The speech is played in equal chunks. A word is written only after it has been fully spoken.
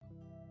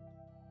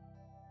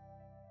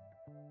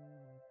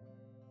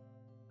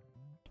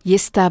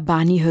यस्ता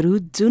बानीहरू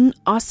जुन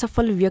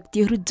असफल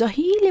व्यक्तिहरू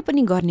जहिले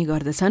पनि गर्ने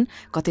गर्दछन्,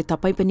 कतै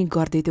तपाईँ पनि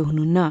गर्दै त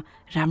हुनुहुन्न।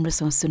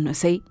 राम्रोसँग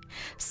सुन्नुहोस् है।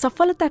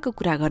 सफलताको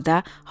कुरा गर्दा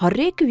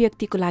हरेक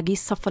व्यक्तिको लागि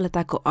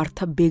सफलताको अर्थ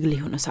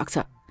बेग्लै हुन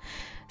सक्छ।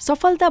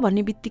 सफलता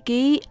भन्ने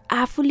बित्तिकै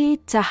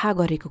आफूले चाह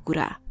गरेको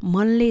कुरा,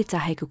 मनले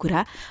चाहेको कुरा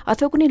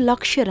अथवा कुनै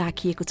लक्ष्य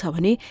राखिएको छ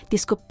भने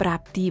त्यसको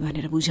प्राप्ति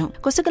भनेर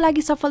बुझौँ। कसैको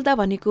लागि सफलता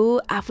भनेको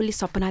आफूले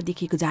सपना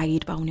देखेको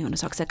जागिर पाउने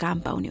हुनसक्छ, काम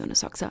पाउने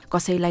हुनसक्छ।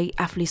 कसैलाई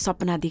आफूले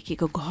सपना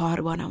देखेको घर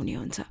बनाउने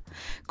हुन्छ।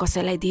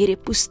 कसैलाई धेरै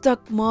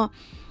पुस्तक म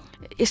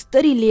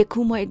यसरी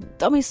लेखौँ, म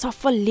एकदमै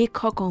सफल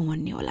लेखक हौँ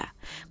भन्ने होला।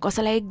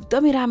 कसैलाई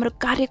एकदमै राम्रो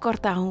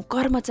कार्यकर्ता हौँ,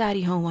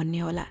 कर्मचारी हौँ भन्ने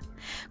होला।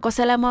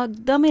 कसैलाई म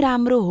एकदमै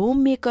राम्रो होम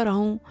मेकर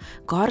हौँ,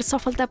 घर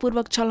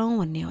सफलतापूर्वक चलाउँ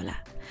भन्ने होला।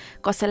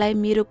 कसैलाई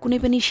मेरो कुनै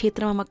पनि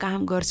क्षेत्रमा म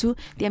काम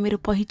गर्छु त्यहाँ मेरो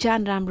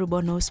पहिचान राम्रो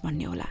बनोस्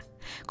भन्ने होला।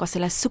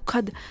 कसैलाई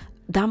सुखद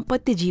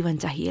दाम्पत्य जीवन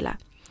चाहिएला,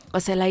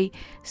 कसैलाई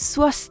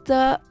स्वस्थ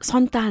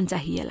सन्तान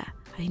चाहिएला,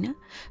 होइन?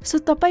 सो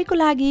तपाईँको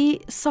लागि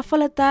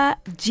सफलता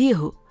जे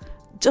हो,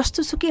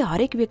 जस्तो सुकै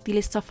हरेक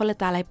व्यक्तिले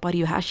सफलतालाई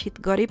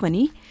परिभाषित गरे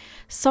पनि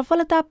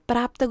सफलता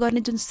प्राप्त गर्ने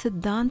जुन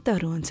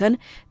सिद्धान्तहरू हुन्छन्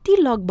ती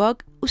लगभग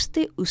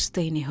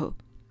उस्तै नै हो।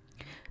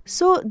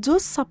 सो जो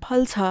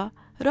सफल छ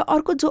र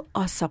अर्को जो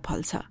असफल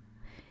छ,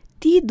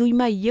 ती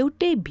दुईमा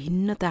एउटै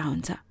भिन्नता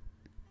हुन्छ।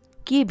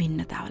 के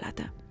भिन्नता होला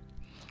त?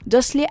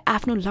 जसले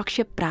आफ्नो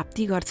लक्ष्य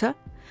प्राप्ति गर्छ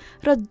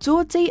र जो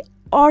चाहिँ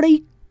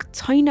अडिक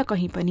छैन,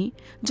 कहीँ पनि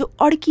जो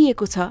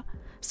अड्किएको छ,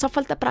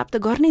 सफलता प्राप्त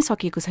गर्नै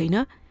सकेको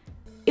छैन,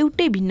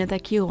 एउटै भिन्नता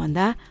के हो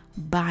भन्दा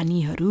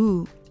बानीहरू।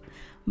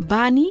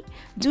 बानी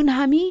जुन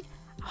हामी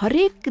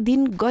हरेक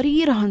दिन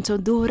गरिरहन्छौँ,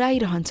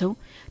 दोहोऱ्याइरहन्छौँ,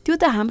 त्यो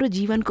त हाम्रो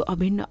जीवनको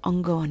अभिन्न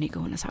अङ्ग भनेको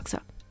हुनसक्छ।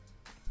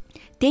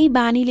 त्यही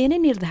बानीले नै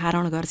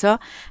निर्धारण गर्छ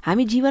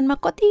हामी जीवनमा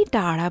कति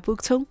टाढा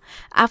पुग्छौँ,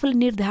 आफूले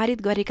निर्धारित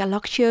गरेका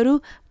लक्ष्यहरू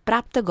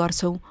प्राप्त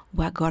गर्छौँ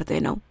वा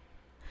गर्दैनौँ।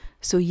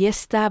 सो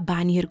यस्ता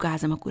बानीहरूको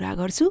आज म कुरा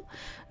गर्छु।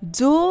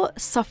 जो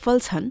सफल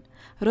छन्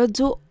र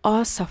जो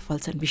असफल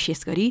छन्,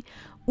 विशेष गरी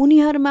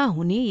उनीहरूमा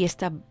हुने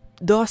यस्ता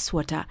 10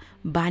 वटा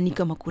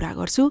बानीको म कुरा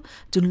गर्छु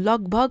जुन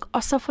लगभग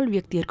असफल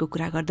व्यक्तिहरूको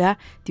कुरा गर्दा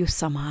त्यो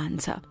समान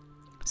छ।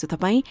 सो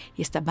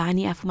तपाईँ यस्ता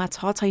बानी आफूमा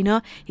छ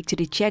छैन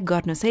एकचोटि चेक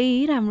गर्नुहोस्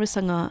है।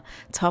 राम्रोसँग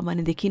छ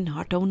भनेदेखि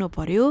हटाउनु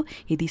पर्यो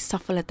यदि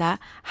सफलता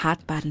हात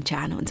पार्न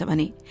चाहनुहुन्छ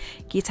भने।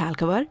 के छ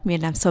हालखबर?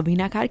 मेरो नाम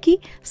सबिना कार्की।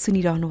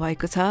 सुनिरहनु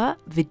भएको छ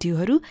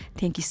भिडियोहरू।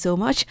 Thank you so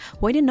much.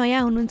 होइन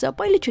नयाँ हुनुहुन्छ,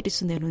 पहिलोचोटि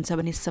सुन्दै हुनुहुन्छ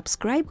भने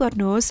सब्सक्राइब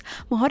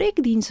गर्नुहोस्। म हरेक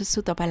दिन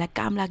जस्तो तपाईँलाई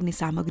काम लाग्ने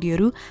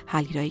सामग्रीहरू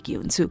हालिरहेकी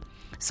हुन्छु।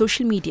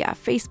 Social media,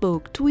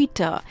 Facebook,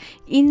 Twitter,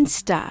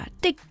 Insta,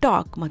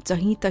 TikTok, म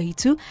जहीँ तहीँ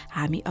छु।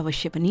 हामी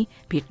अवश्य पनि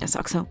भेट्न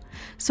सक्छौँ।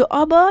 सो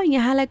अब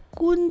यहाँलाई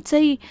कुन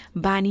चाहिँ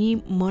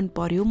बानी मन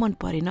पर्यो, मन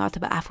परेन,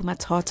 अथवा आफूमा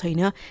छ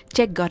छैन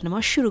चेक गर्न म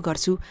सुरु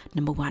गर्छु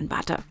नम्बर 1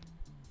 बाट।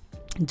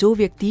 जो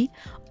व्यक्ति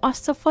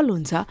असफल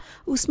हुन्छ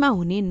उसमा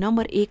हुने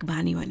नम्बर 1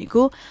 बानी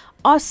भनेको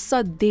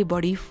असाध्यै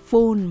बढी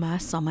फोनमा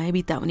समय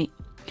बिताउने।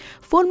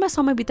 फोनमा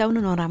समय बिताउनु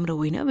नराम्रो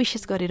होइन,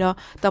 विशेष गरेर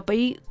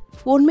तपाईँ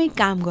फोनमै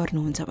काम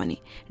गर्नुहुन्छ भने।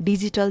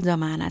 डिजिटल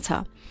जमाना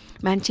छ,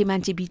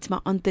 मान्छे बिचमा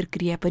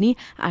अन्तर्क्रिया पनि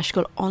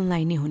आजकल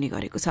अनलाइन नै हुने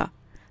गरेको छ।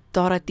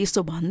 तर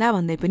त्यसो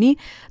भन्दै पनि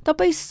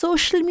तपाईँ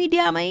सोसियल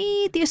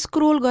मिडियामै त्यो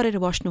स्क्रोल गरेर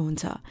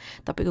बस्नुहुन्छ।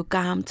 तपाईँको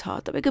काम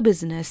छ, तपाईँको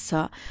बिजनेस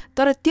छ,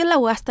 तर त्यसलाई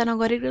वास्ता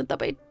नगरेर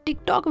तपाईँ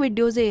टिकटक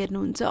भिडियोजै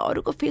हेर्नुहुन्छ,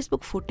 अरूको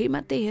फेसबुक फोटो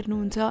मात्रै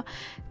हेर्नुहुन्छ।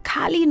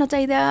 खाली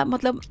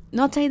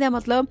नचाहिँदा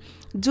मतलब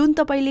जुन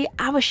तपाईँले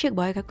आवश्यक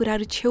भएका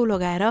कुराहरू छेउ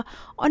लगाएर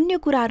अन्य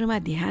कुराहरूमा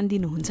ध्यान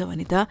दिनुहुन्छ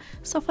भने त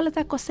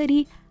सफलता कसरी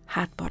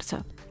हात पर्छ?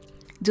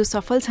 जो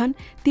सफल छन्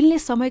तिनले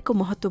समयको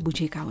महत्त्व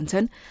बुझेका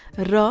हुन्छन्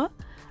र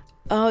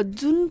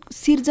जुन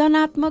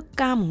सृजनात्मक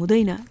काम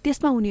हुँदैन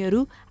त्यसमा उनीहरू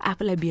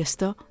आफूलाई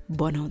व्यस्त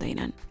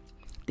बनाउँदैनन्।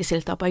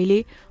 त्यसैले तपाईँले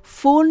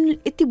फोन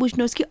यति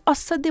बुझ्नुहोस् कि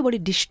असाध्यै बढी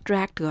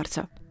डिस्ट्र्याक्ट गर्छ,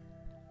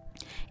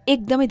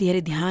 एकदमै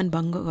धेरै ध्यान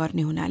भङ्ग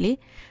गर्ने हुनाले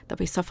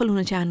तपाईँ सफल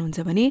हुन चाहनुहुन्छ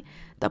भने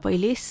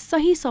तपाईँले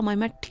सही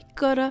समयमा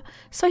ठिक्क र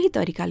सही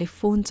तरिकाले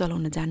फोन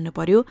चलाउन जान्नु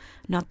पर्यो,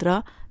 नत्र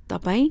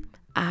तपाईँ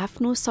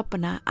आफ्नो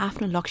सपना,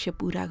 आफ्नो लक्ष्य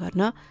पुरा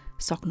गर्न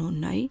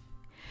सक्नुहुन्न है।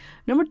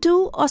 नम्बर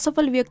 2,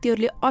 असफल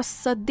व्यक्तिहरूले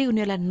असाध्यै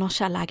उनीहरूलाई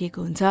नशा लागेको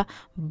हुन्छ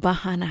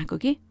बहानाको।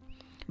 के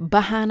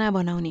बहाना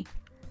बनाउने?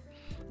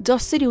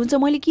 जसरी हुन्छ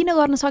मैले किन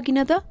गर्न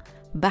सकिनँ त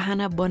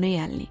बहाना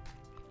बनाइहाल्ने।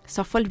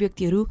 सफल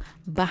व्यक्तिहरू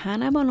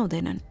बहाना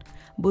बनाउँदैनन्,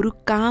 बरु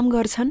काम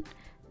गर्छन्,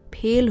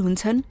 फेल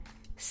हुन्छन्,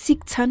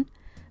 सिक्छन्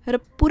र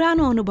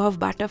पुरानो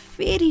अनुभवबाट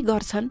फेरि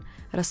गर्छन्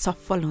र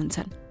सफल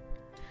हुन्छन्।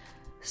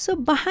 सो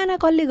बहाना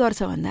कसले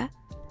गर्छ भन्दा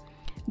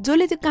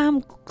जसले त्यो काम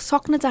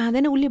सक्न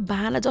चाहँदैन उसले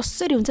बहाना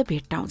जसरी हुन्छ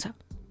भेट्टाउँछ,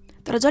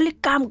 तर जसले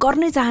काम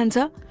गर्नै चाहन्छ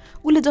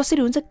उसले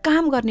जसरी हुन्छ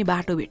काम गर्ने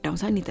बाटो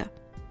भेट्टाउँछ नि त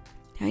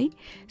है।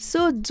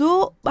 सो जो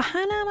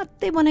बहाना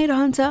मात्रै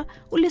बनाइरहन्छ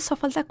उसले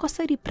सफलता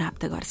कसरी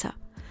प्राप्त गर्छ?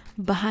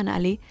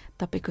 बहानाले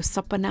तपाईँको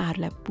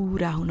सपनाहरूलाई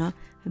पुरा हुन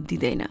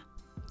दिँदैन।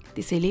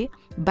 त्यसैले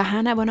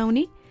बहाना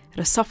बनाउने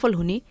र सफल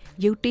हुने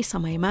एउटै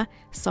समयमा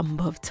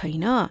सम्भव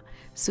छैन।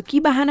 सो कि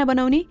बहाना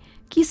बनाउने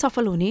कि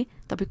सफल हुने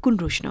तपाईँ कुन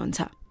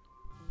रुच्नुहुन्छ?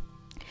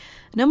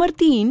 नम्बर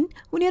 3,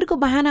 उनीहरूको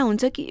बहाना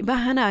हुन्छ कि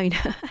बहाना होइन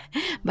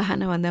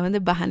बहाना भन्दा भन्दै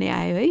बहानै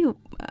आयो है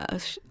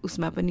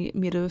उसमा पनि,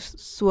 मेरो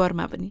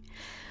स्वरमा पनि।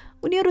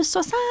 उनीहरू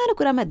ससानो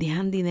कुरामा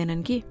ध्यान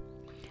दिँदैनन् कि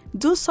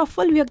जो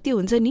सफल व्यक्ति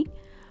हुन्छ नि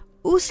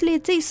उसले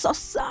चाहिँ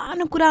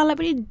ससानो कुरालाई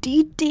पनि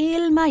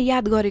डिटेलमा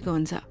याद गरेको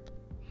हुन्छ।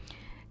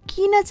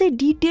 किन चाहिँ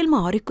डिटेलमा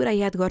हरेक कुरा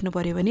याद गर्नु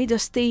पर्यो भने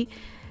जस्तै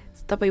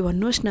तपाईँ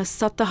भन्नुहोस् न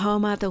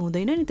सतहमा त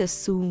हुँदैन नि त,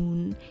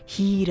 सुन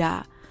हिरा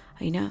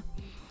होइन,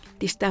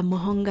 त्यस्ता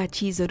महँगा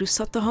चिजहरू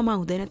सतहमा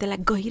हुँदैन, त्यसलाई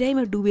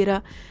गहिराइमा डुबेर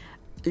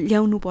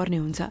ल्याउनु पर्ने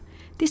हुन्छ।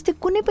 त्यस्तै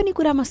कुनै पनि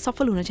कुरामा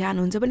सफल हुन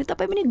चाहनुहुन्छ भने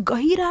तपाईँ पनि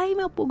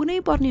गहिराइमा पुग्नै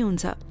पर्ने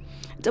हुन्छ।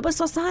 जब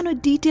ससानो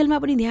डिटेलमा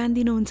पनि ध्यान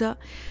दिनुहुन्छ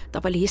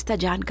तपाईँले यस्ता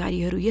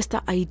जानकारीहरू यस्ता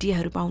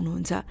आइडियाहरू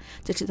पाउनुहुन्छ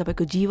जसले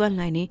तपाईँको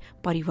जीवनलाई नै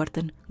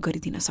परिवर्तन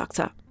गरिदिन सक्छ।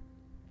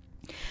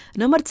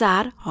 नम्बर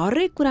 4,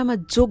 हरेक कुरामा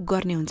जोक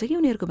गर्ने हुन्छ कि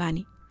उनीहरूको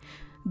बानी।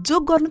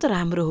 जोक गर्नु त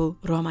राम्रो हो,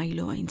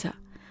 रमाइलो हुन्छ,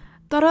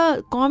 तर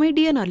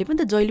कमेडियनहरूले पनि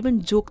त जहिले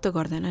पनि जोक त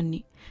गर्दैनन्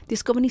नि,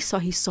 त्यसको पनि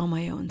सही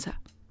समय हुन्छ।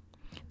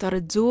 तर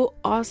जो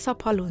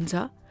असफल हुन्छ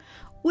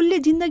उसले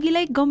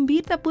जिन्दगीलाई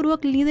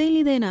गम्भीरतापूर्वक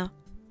लिँदैन।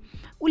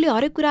 उसले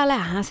हरेक कुरालाई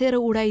हाँसेर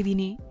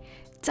उडाइदिने,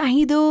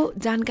 चाहिँदो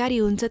जानकारी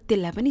हुन्छ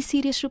त्यसलाई पनि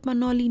सिरियस रूपमा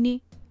नलिने,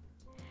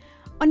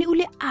 अनि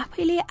उसले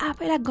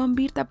आफैलाई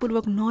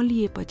गम्भीरतापूर्वक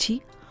नलिएपछि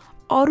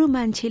अरू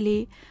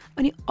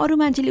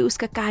मान्छेले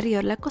उसका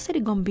कार्यहरूलाई कसरी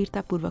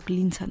गम्भीरतापूर्वक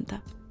लिन्छन् त?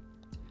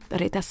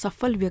 तर यता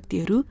सफल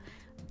व्यक्तिहरू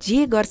जे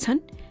गर्छन्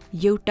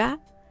एउटा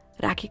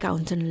राखेका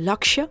हुन्छन्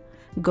लक्ष्य,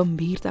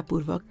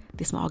 गम्भीरतापूर्वक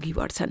त्यसमा अघि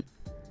बढ्छन्।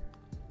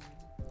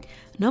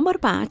 नम्बर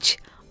 5,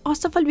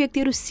 असफल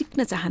व्यक्तिहरू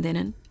सिक्न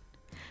चाहँदैनन्,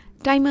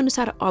 टाइम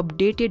अनुसार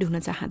अपडेटेड हुन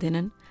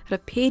चाहँदैनन् र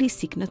फेरि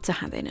सिक्न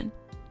चाहँदैनन्।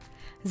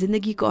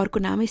 जिन्दगीको अर्को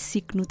नामै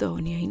सिक्नु त हो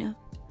नि होइन।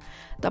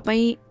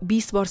 तपाईँ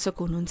 20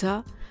 वर्षको हुनुहुन्छ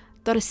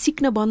तर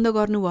सिक्न बन्द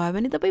गर्नुभयो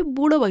भने तपाईँ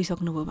बुढो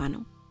भइसक्नुभयो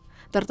भनौँ।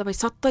 तर तपाईँ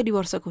 70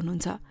 वर्षको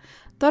हुनुहुन्छ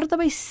तर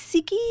तपाईँ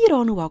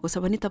सिकिरहनु भएको छ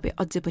भने तपाईँ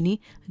अझै पनि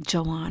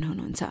जवान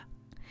हुनुहुन्छ।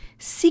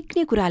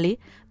 सिक्ने कुराले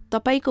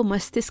तपाईँको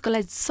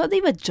मस्तिष्कलाई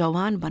सदैव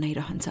जवान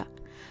बनाइरहन्छ।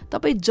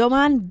 तपाईँ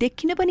जवान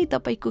देखिन पनि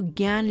तपाईँको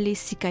ज्ञानले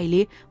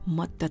सिकाइले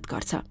मद्दत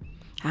गर्छ।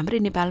 हाम्रै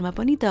नेपालमा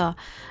पनि त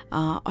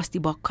अस्ति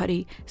भर्खरै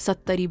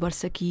 70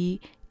 वर्षकी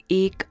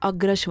एक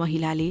अग्रज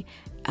महिलाले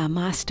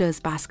मास्टर्स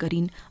पास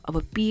गरिन्, अब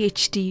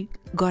PhD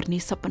गर्ने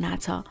सपना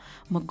छ,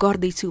 म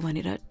गर्दैछु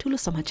भनेर ठुलो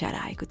समाचार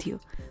आएको थियो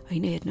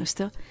होइन। हेर्नुहोस्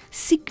त,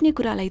 सिक्ने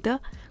कुरालाई त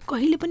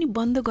कहिले पनि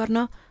बन्द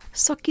गर्न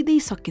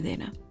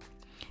सकिँदैन।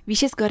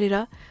 विशेष गरेर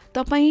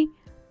तपाईँ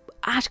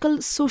आजकल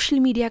सोसियल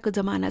मिडियाको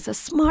जमाना छ,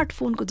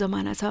 स्मार्टफोनको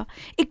जमाना छ,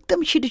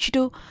 एकदम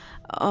छिटो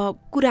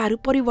कुराहरू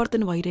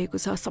परिवर्तन भइरहेको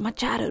छ,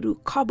 समाचारहरू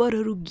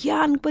खबरहरू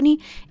ज्ञान पनि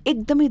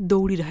एकदमै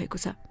दौडिरहेको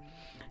छ।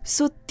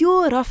 सो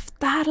त्यो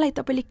रफ्तारलाई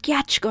तपाईँले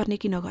क्याच गर्ने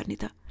कि नगर्ने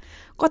त?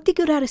 कति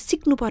कुराहरू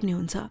सिक्नुपर्ने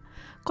हुन्छ,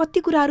 कति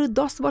कुराहरू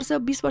 10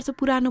 वर्ष 20 वर्ष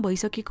पुरानो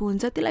भइसकेको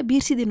हुन्छ त्यसलाई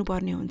बिर्सिदिनु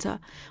पर्ने हुन्छ,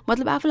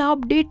 मतलब आफूलाई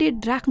अपडेटेड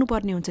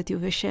राख्नुपर्ने हुन्छ त्यो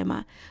विषयमा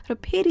र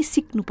फेरि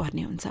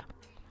सिक्नुपर्ने हुन्छ।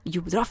 यो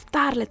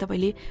रफ्तारलाई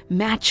तपाईँले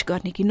म्याच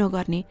गर्ने कि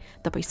नगर्ने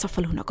तपाईँ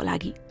सफल हुनको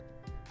लागि।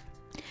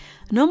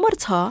 नम्बर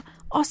 6,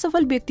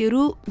 असफल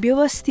व्यक्तिहरू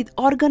व्यवस्थित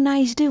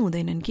अर्गनाइज्डै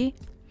हुँदैनन् कि।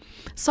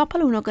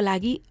 सफल हुनको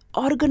लागि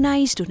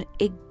अर्गनाइज्ड हुन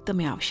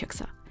एकदमै आवश्यक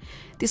छ।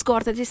 त्यसको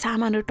अर्थ चाहिँ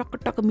सामानहरू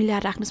टक्क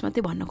मिलाएर राख्नुहोस्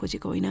मात्रै भन्न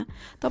खोजेको होइन।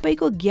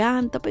 तपाईँको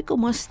ज्ञान, तपाईँको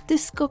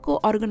मस्तिष्कको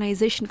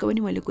अर्गनाइजेसनको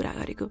पनि मैले कुरा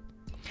गरेको।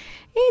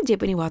 जे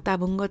पनि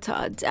भत्ताभुङ्ग छ,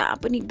 जहाँ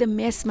पनि एकदम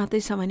मेस मात्रै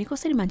छ भने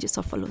कसरी मान्छे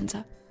सफल हुन्छ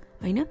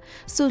होइन।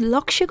 सो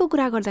लक्ष्यको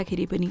कुरा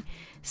गर्दाखेरि पनि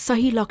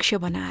सही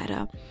लक्ष्य बनाएर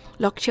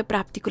लक्ष्य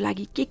प्राप्तिको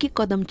लागि के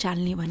कदम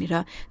चाल्ने भनेर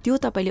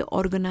त्यो तपाईँले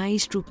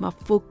अर्गनाइज्ड रूपमा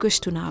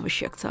फोकस्ड हुन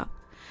आवश्यक छ।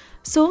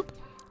 सो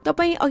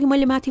तपाईँ अघि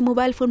मैले माथि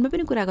मोबाइल फोनमा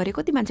पनि कुरा गरेँ,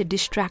 कति मान्छे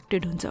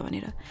डिस्ट्र्याक्टेड हुन्छ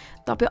भनेर।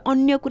 तपाईँ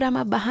अन्य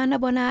कुरामा बहाना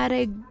बनाएर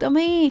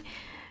एकदमै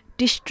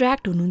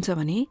डिस्ट्र्याक्ट हुनुहुन्छ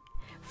भने,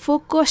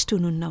 फोकस्ड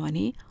हुनुहुन्न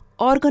भने,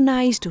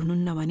 अर्गनाइज्ड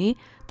हुनुहुन्न भने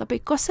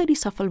तपाईँ कसरी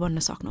सफल बन्न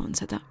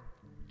सक्नुहुन्छ त?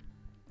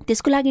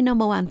 त्यसको लागि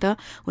नम्बर 1 त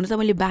हुन त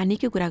मैले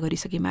बानीकै कुरा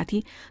गरिसकेँ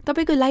माथि।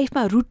 तपाईँको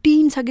लाइफमा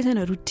रुटिन छ कि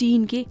छैन?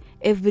 रुटिन के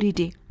एभ्री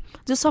डे।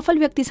 जो सफल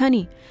व्यक्ति छ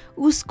नि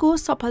उसको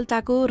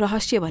सफलताको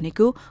रहस्य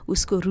भनेको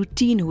उसको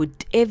रुटिन हो,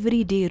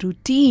 एभ्री डे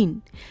रुटिन।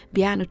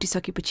 बिहान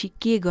उठिसकेपछि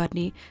के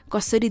गर्ने,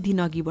 कसरी दिन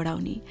अघि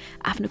बढाउने,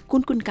 आफ्नो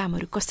कुन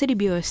कामहरू कसरी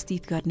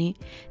व्यवस्थित गर्ने,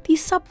 ती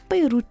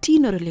सबै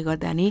रुटिनहरूले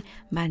गर्दा नै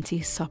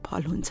मान्छे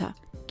सफल हुन्छ,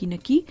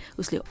 किनकि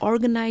उसले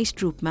अर्गनाइज्ड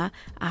रूपमा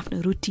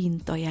आफ्नो रुटिन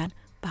तयार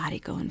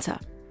पारेको हुन्छ।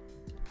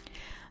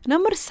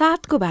 नम्बर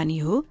 7 को बानी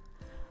हो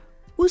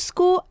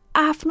उसको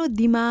आफ्नो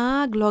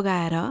दिमाग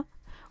लगाएर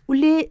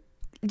उसले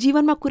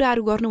जीवनमा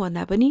कुराहरू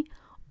गर्नुभन्दा पनि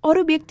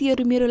अरू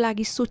व्यक्तिहरू मेरो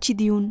लागि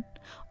सोचिदिउन्,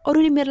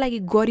 अरूले मेरो लागि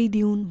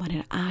गरिदिउन्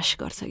भनेर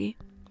आश गर्छ कि,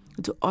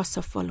 जो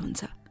असफल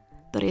हुन्छ।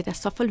 तर यता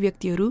सफल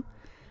व्यक्तिहरू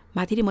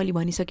माथि नै मैले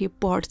भनिसकेँ,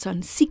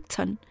 पढ्छन्,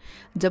 सिक्छन्।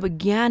 जब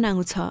ज्ञान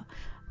आउँछ,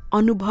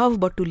 अनुभव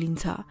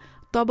बटुलिन्छ,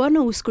 तब न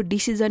उसको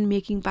डिसिजन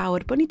मेकिङ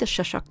पावर पनि त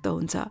सशक्त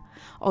हुन्छ,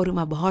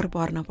 अरूमा भर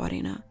पर्न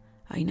परेन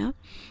होइन।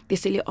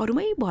 त्यसैले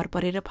अरूमै भर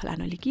परेर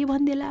फलानाले के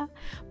भनिदेला,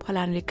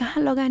 फलानाले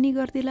कहाँ लगानी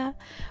गरिदेला,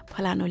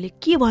 फलानाले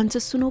के भन्छ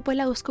सुनौ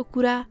पहिला उसको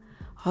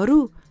कुराहरू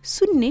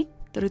सुन्ने,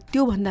 तर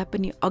त्योभन्दा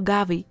पनि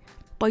अगावै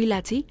पहिला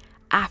चाहिँ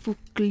आफू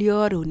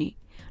क्लियर हुने।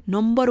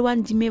 नम्बर 1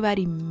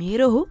 जिम्मेवारी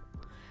मेरो हो,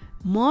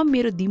 म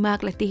मेरो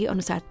दिमागलाई त्यही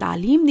अनुसार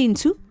तालिम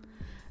दिन्छु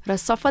र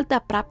सफलता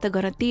प्राप्त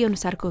गर्न त्यही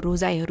अनुसारको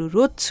रोजाइहरू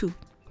रोज्छु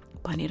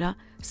भनेर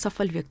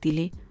सफल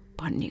व्यक्तिले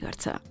भन्ने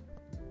गर्छ।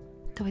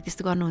 तपाईँ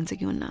त्यस्तो गर्नुहुन्छ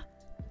कि हुन्न?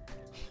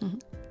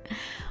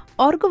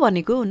 अर्को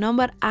भनेको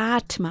नम्बर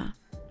 8मा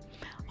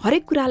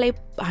हरेक कुरालाई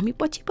हामी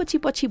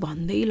पछि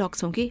भन्दै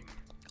लग्छौँ कि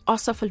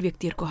असफल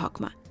व्यक्तिहरूको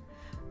हकमा।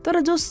 तर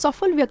जो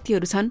सफल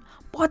व्यक्तिहरू छन्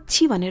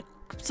पछि भनेर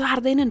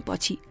सार्दैनन्।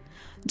 पछि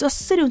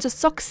जसरी हुन्छ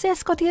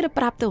सक्सेस कतिखेर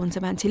प्राप्त हुन्छ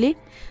मान्छेले,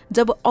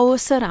 जब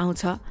अवसर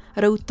आउँछ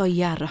र ऊ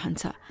तयार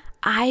रहन्छ।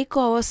 आएको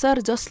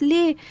अवसर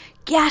जसले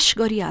क्यास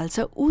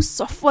गरिहाल्छ ऊ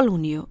सफल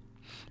हुने हो।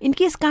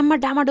 इनकेस काममा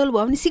डामाडोल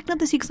भयो भने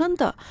सिक्न त सिक्छ नि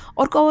त,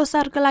 अर्को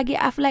अवसरको लागि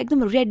आफूलाई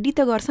एकदम रेडी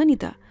त गर्छ नि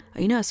त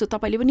होइन। सो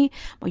तपाईँले पनि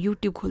म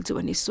युट्युब खोल्छु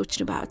भन्ने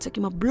सोच्नु भएको छ कि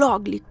म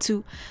ब्लग लेख्छु,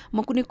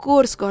 म कुनै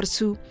कोर्स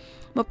गर्छु,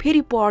 म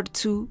फेरि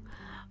पढ्छु,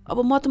 अब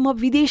म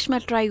विदेशमा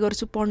ट्राई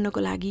गर्छु पढ्नको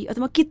लागि,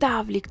 अथवा म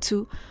किताब लेख्छु,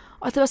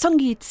 अथवा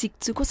सङ्गीत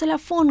सिक्छु,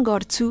 कसैलाई फोन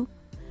गर्छु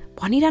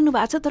भनिरहनु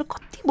भएको छ। तर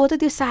कति भयो त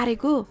त्यो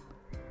सारेको?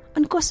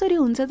 अनि कसरी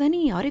हुन्छ त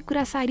नि? हरेक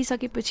कुरा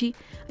सारिसकेपछि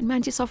अनि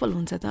मान्छे सफल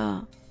हुन्छ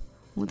त?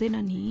 हुँदैन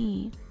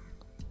नि।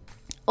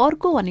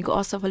 अर्को भनेको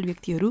असफल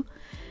व्यक्तिहरू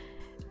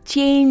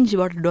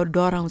चेन्जबाट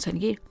डराउँछन्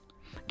कि,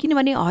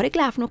 किनभने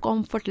हरेकलाई आफ्नो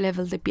कम्फर्ट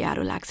लेभल त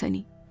प्यारो लाग्छ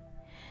नि।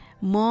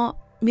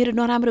 मेरो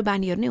नराम्रो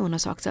बानीहरू नै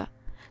हुनसक्छ।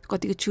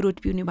 कतिको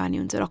चुरोट पिउने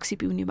बानी हुन्छ, रक्सी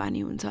पिउने बानी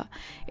हुन्छ,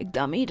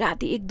 एकदमै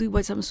राति 1-2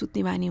 बजीसम्म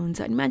सुत्ने बानी हुन्छ।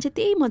 अनि मान्छे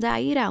त्यही मजा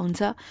आइरहेको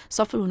हुन्छ।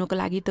 सफल हुनको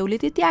लागि त उसले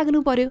त्यो त्याग्नु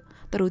पर्यो,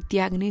 तर ऊ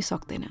त्याग्नै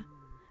सक्दैन।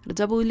 र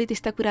जब उसले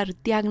त्यस्ता कुराहरू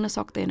त्याग्न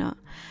सक्दैन,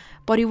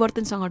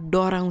 परिवर्तनसँग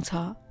डराउँछ,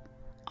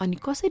 अनि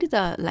कसरी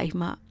त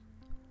लाइफमा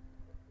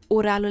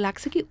ओह्रालो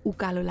लाग्छ कि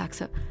उकालो लाग्छ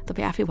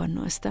तपाईँ आफै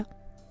भन्नुहोस् त।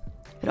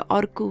 र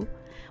अर्को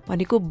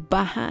भनेको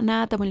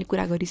बाहना त मैले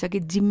कुरा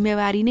गरिसकेँ,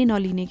 जिम्मेवारी नै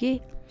नलिने के।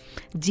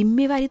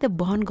 जिम्मेवारी त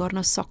वहन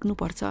गर्न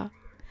सक्नुपर्छ।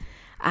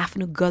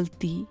 आफ्नो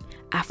गल्ती,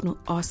 आफ्नो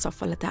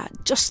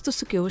असफलता जस्तो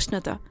सुकै होस् न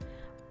त,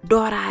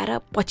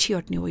 डराएर पछि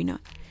हट्ने होइन।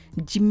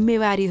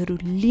 जिम्मेवारीहरू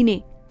लिने,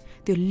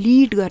 त्यो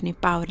लिड गर्ने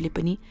पावरले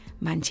पनि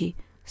मान्छे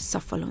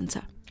सफल हुन्छ।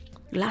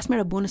 लास्टमा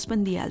एउटा बोनस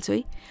पनि दिइहाल्छु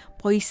है।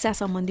 पैसा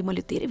सम्बन्धी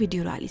मैले धेरै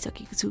भिडियोहरू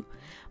हालिसकेको छु।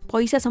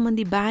 पैसा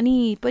सम्बन्धी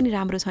बानी पनि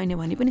राम्रो छैन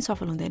भने पनि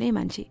सफल हुँदैन है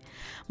मान्छे।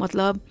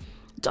 मतलब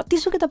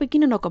जतिसुकै तपाईँ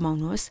किन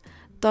नकमाउनुहोस्,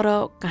 तर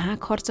कहाँ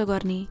खर्च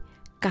गर्ने,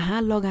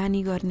 कहाँ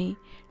लगानी गर्ने,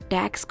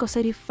 ट्याक्स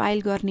कसरी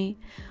फाइल गर्ने,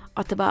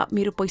 अथवा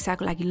मेरो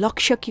पैसाको लागि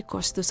लक्ष्य के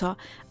कस्तो छ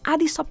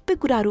आदि सबै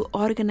कुराहरू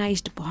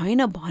अर्गनाइज्ड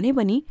भएन भने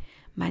पनि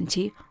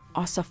मान्छे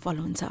असफल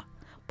हुन्छ।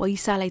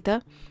 पैसालाई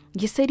त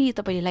यसरी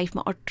तपाईँले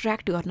लाइफमा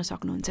अट्र्याक्ट गर्न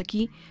सक्नुहुन्छ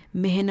कि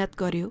मेहनत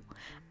गर्यो,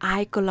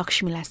 आएको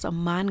लक्ष्मीलाई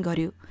सम्मान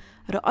गर्यो,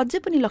 र अझै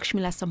पनि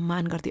लक्ष्मीलाई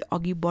सम्मान गर्दै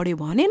अघि बढ्यो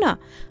भने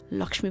न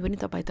लक्ष्मी पनि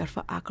तपाईँतर्फ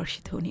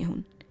आकर्षित हुने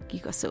हुन् कि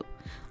कसो।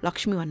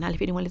 लक्ष्मी भन्नाले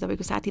फेरि मैले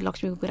तपाईँको साथी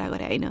लक्ष्मीको कुरा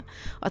गरेँ होइन,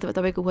 अथवा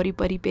तपाईँको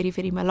वरिपरि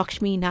पेरिफेरीमा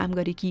लक्ष्मी नाम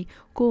गरे कि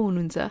को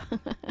हुनुहुन्छ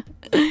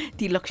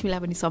ती लक्ष्मीलाई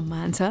पनि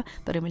सम्मान छ,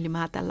 तर मैले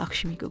माता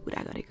लक्ष्मीको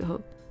कुरा गरेको हो।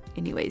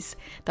 एनिवेज,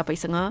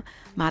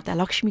 तपाईँसँग माता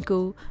लक्ष्मीको,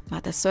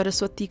 माता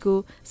सरस्वतीको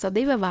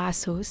सदैव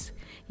वास होस्।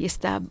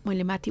 यस्ता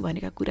मैले माथि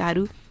भनेका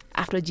कुराहरू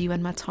आफ्नो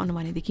जीवनमा छन्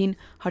भनेदेखि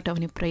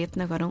हटाउने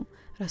प्रयत्न गरौँ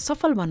र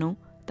सफल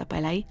बनौँ।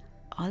 तपाईँलाई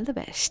अल द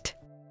बेस्ट।